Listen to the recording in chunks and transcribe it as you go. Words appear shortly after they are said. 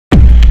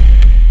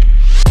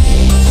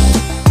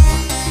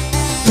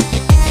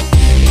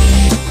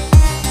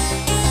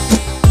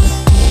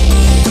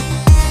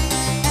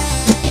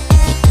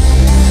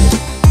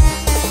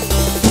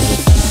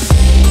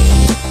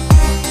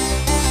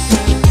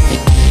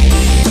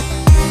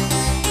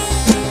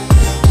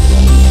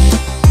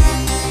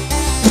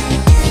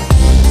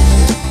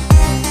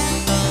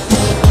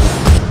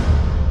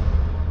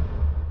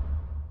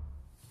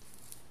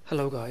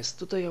guys,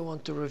 today I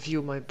want to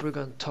review my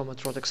Brügger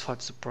Thomet Rotex V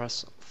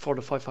suppressor for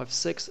the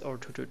 556 or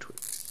 223.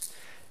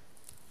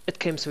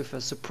 It comes with a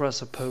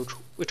suppressor pouch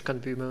which can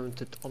be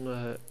mounted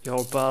on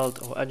your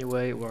belt or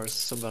anywhere where there's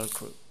some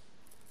velcro.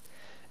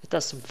 It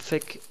has some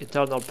thick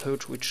internal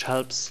pouch which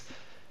helps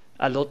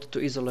a lot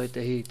to isolate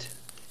the heat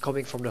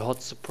coming from the hot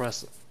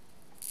suppressor.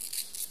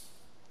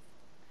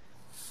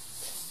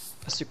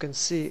 As you can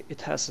see,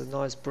 it has a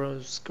nice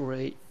bronze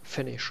grey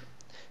finish.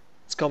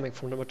 It's coming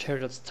from the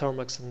material that's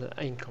Thermax and the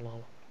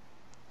Incolor.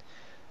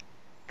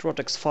 The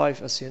Rotex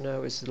V, as you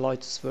know, is the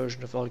lightest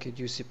version of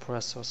LQD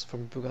suppressors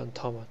from Brügger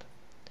Thomet.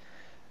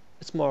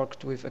 It's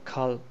marked with a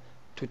cal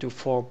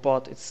 224,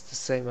 but it's the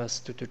same as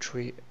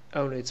 223,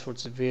 only it's for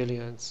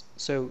civilians,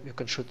 so you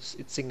can shoot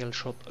it single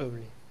shot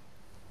only.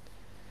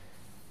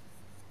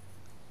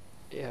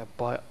 Yeah,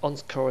 by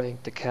unscrewing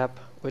the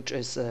cap, which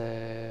is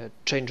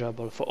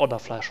changeable for other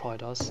flash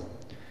hiders.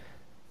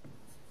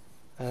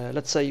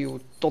 Let's say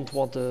you don't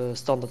want a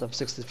standard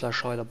M60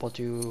 flash hider, but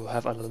you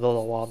have another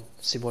one,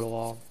 similar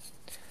one.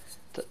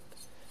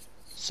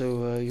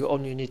 So you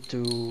only need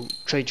to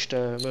change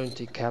the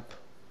mounting cap,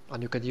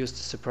 and you can use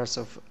the suppressor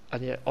of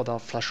any other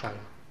flash hider.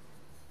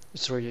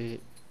 It's really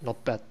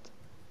not bad.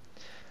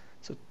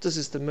 So this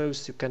is the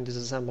most you can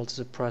disassemble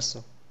the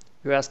suppressor.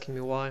 You're asking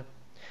me why?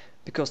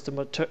 Because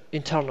the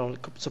internal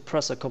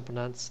suppressor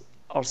components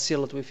are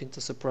sealed within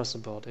the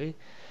suppressor body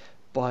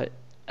by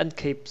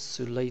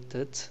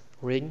encapsulated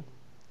ring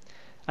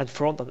and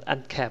front and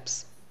end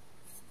caps.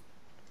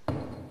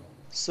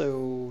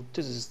 So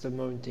this is the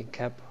mounting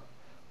cap,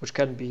 which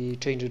can be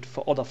changed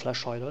for other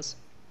flash hiders,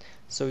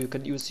 so you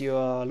can use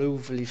your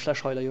lovely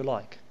flash hider you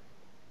like.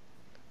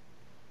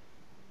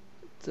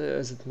 There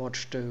isn't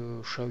much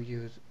to show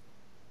you.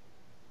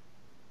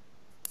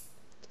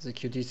 The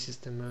QD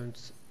system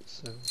mounts,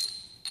 so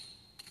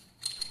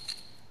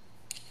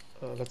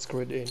let's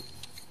screw it in.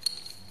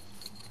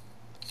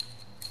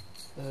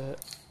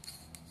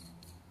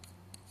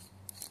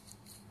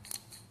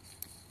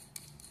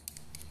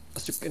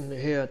 As you can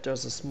hear,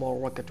 there's a small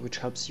rocket which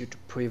helps you to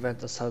prevent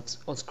the cells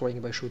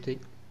unscrewing by shooting.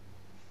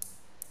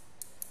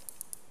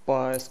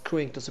 By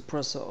screwing the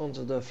suppressor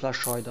onto the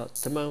flash hider,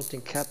 the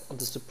mounting cap and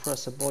the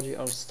suppressor body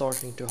are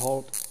starting to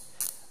hold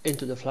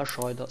into the flash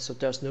hider, so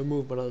there's no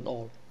movement at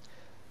all.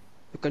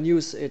 You can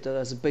use it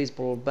as a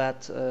baseball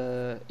bat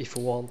if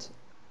you want,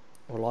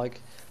 or like,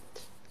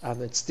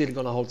 and it's still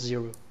gonna hold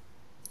zero.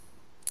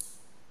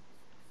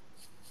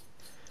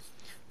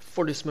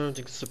 For this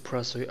mounting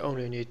suppressor, you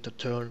only need to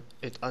turn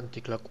it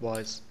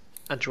anti-clockwise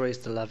and raise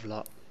the level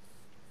up.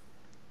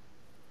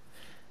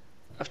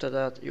 After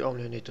that, you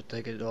only need to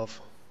take it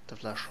off the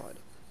flash hider.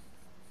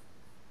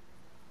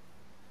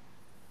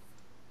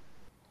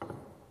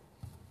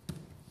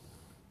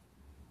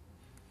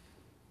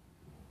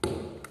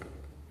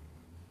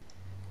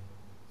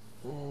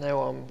 Now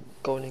I'm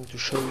going to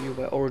show you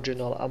my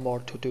original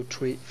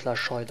MR223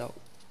 flash hider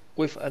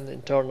with an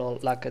internal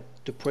lacket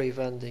to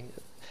preventing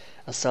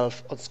a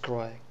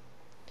self-unscrewing.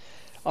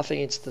 I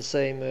think it's the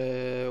same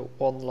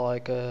one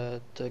like the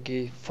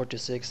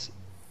G46.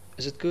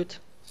 Is it good?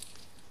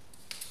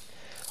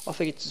 I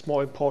think it's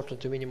more important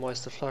to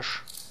minimize the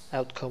flash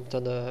outcome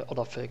than the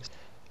other things.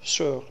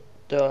 Sure,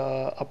 there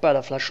are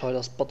better flash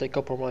hiders, but they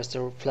compromise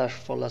their flash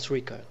for less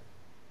recoil.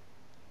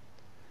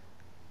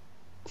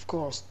 Of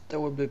course,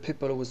 there will be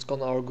people who is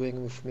gonna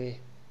arguing with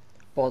me,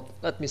 but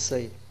let me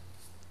say,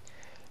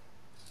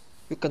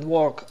 you can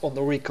work on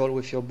the recoil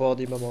with your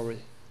body memory,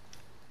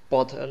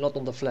 but not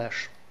on the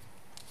flash.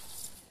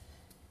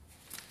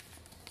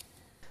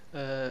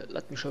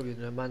 Let me show you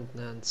the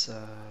maintenance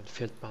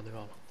field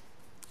manual.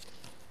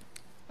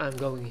 I'm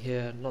going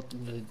here not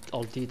in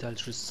all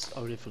details, just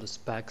only for the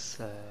specs,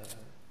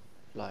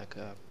 like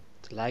the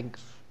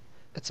length.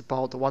 It's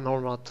about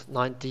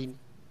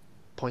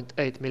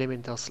 119.8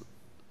 millimeters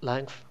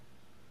length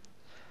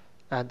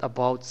and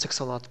about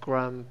 600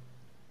 gram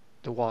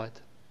the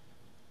wide.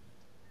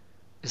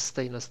 It's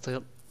stainless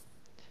steel.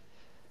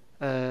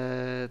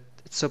 It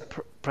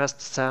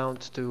suppressed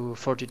sound to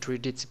 33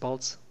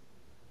 decibels,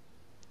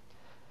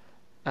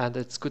 and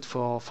it's good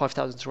for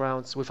 5,000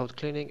 rounds without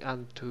cleaning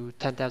and to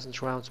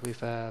 10,000 rounds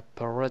with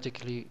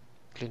periodically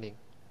cleaning.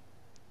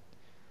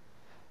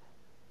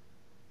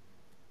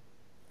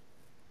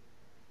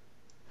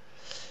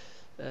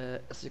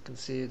 As you can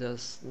see,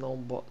 there's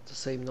the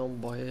same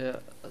number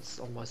here as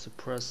on my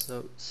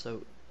suppressor,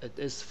 so it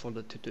is for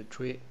the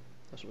 223.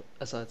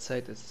 As I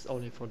said, it's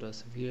only for the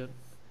civilian.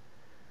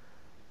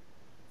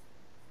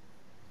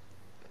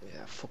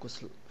 Yeah,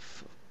 focus.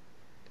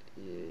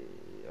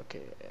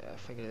 Okay, I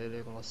think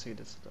they're gonna see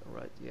this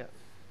right. Yeah.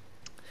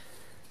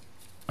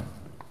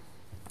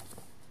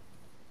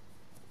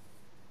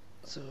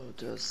 So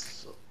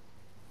there's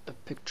a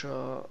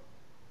picture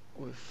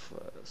with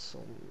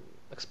some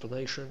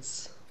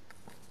explanations,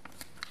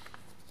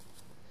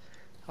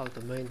 how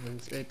to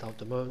maintenance it, how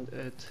to mount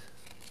it,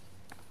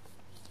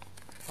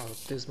 how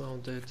to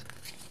dismount it.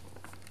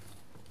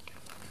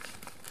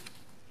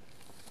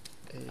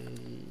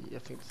 I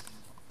think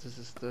this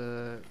is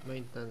the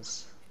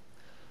maintenance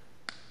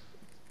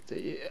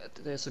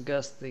they're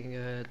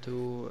suggesting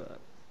to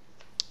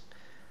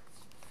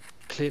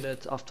clean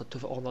it after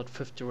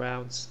 250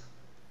 rounds.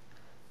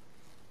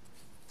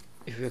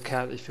 If you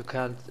can't,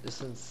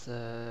 isn't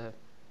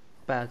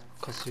bad,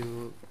 because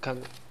you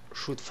can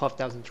shoot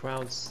 5,000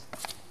 rounds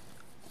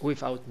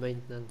without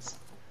maintenance.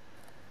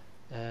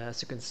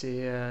 As you can see,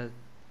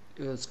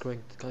 you'll screw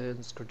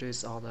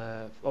this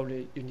on.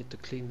 Only you need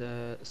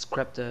to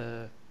scrap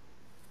the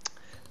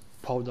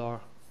powder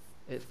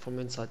from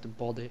inside the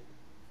body.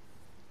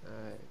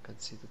 You can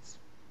see that's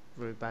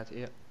very bad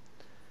here.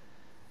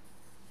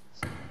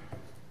 So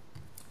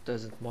there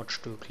isn't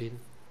much to clean.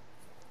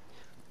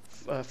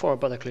 For a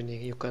better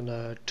cleaning, you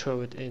can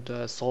throw it into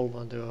a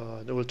solvent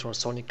or the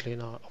ultrasonic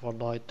cleaner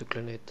overnight to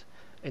clean it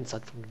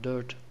inside from the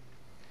dirt.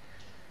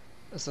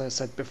 As I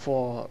said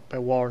before, by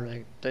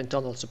warning, the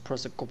internal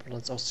suppressor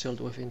components are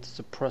sealed within the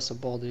suppressor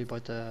body by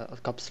the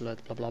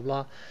encapsulate blah blah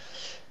blah.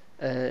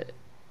 I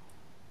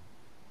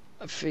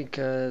think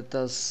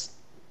there's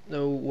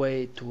no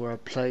way to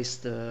replace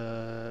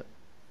the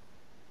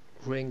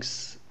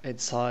rings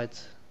inside,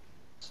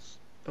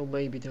 or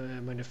maybe the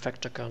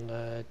manufacturer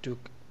can do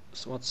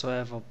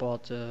whatsoever,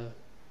 but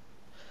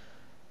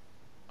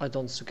I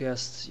don't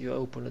suggest you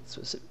open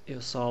it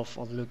yourself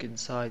and look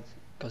inside,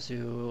 because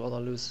you wanna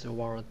lose your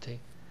warranty.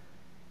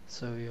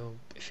 So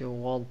if you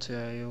want,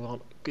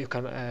 you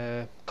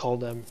can call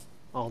them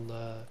and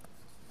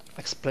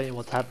explain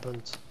what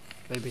happened.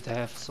 Maybe they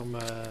have some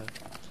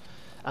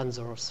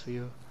answers for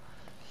you.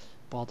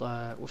 But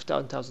with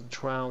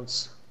 10,000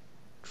 rounds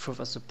through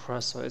a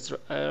suppressor, it's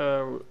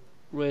a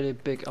really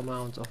big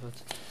amount of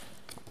it.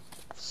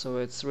 So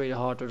it's really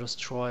hard to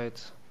destroy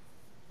it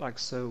like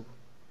so.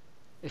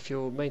 If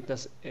you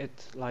maintenance it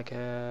like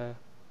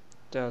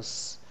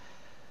there's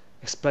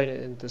explain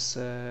it in this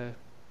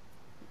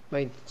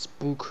maintenance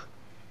book,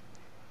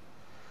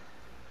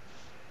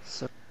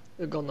 so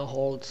you're gonna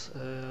hold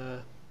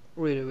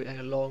really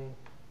a long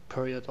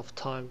period of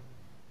time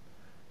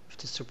with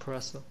the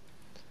suppressor.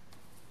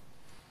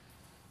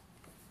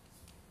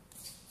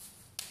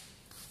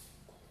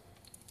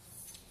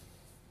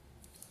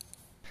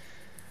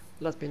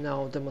 Let me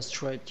now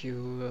demonstrate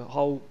you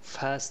how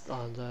fast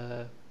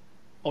and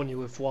only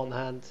with one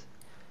hand,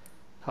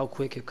 how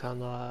quick you can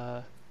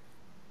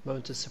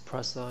mount the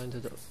suppressor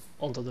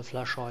onto the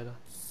flash hider.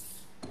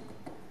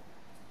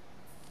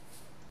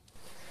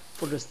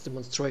 For this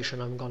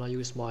demonstration, I'm gonna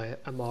use my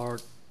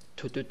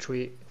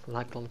MR223 from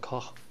Nylon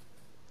car.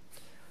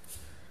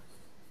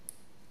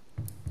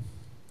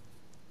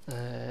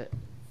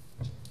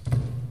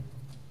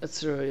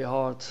 It's really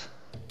hard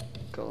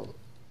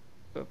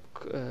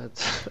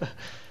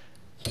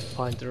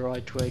find the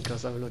right way,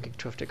 because I'm looking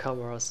through the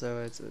camera, so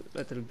it's a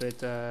little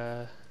bit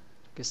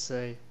you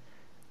say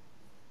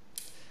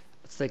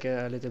it's taking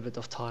a little bit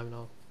of time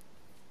now,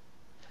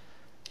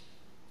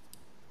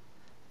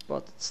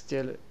 but it's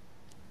still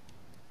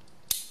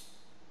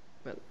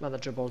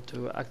manageable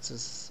to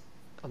access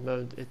and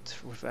mount it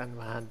with one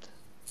hand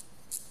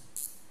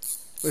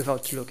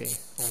without looking.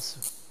 Also,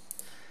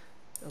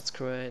 let's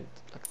create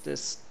like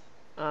this,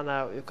 and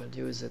now you can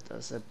use it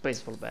as a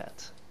baseball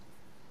bat.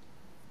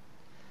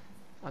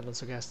 I don't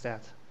suggest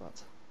that,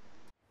 but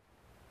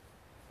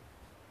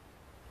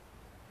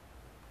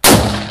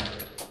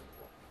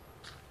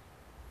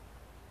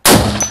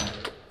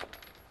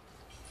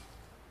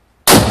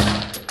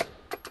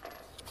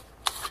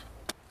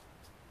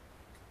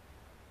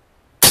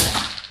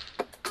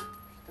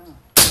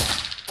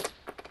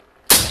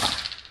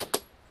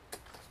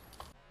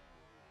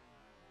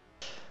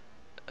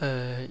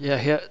yeah,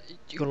 here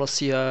you're gonna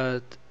see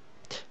a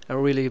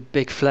really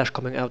big flash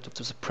coming out of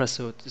the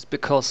suppressor. It's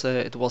because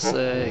it was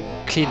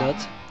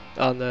cleaned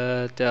and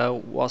there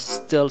was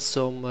still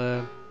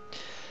some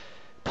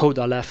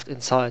powder left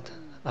inside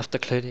after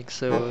cleaning.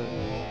 So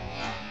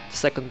the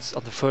second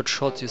and the third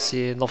shot you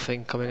see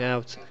nothing coming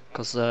out,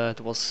 because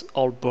it was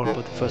all burned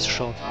by the first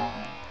shot.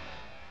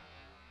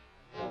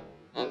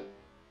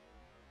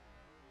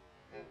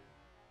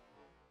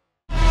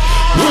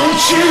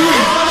 Won't you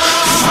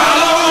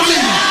follow me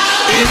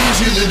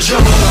into the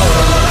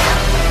jungle?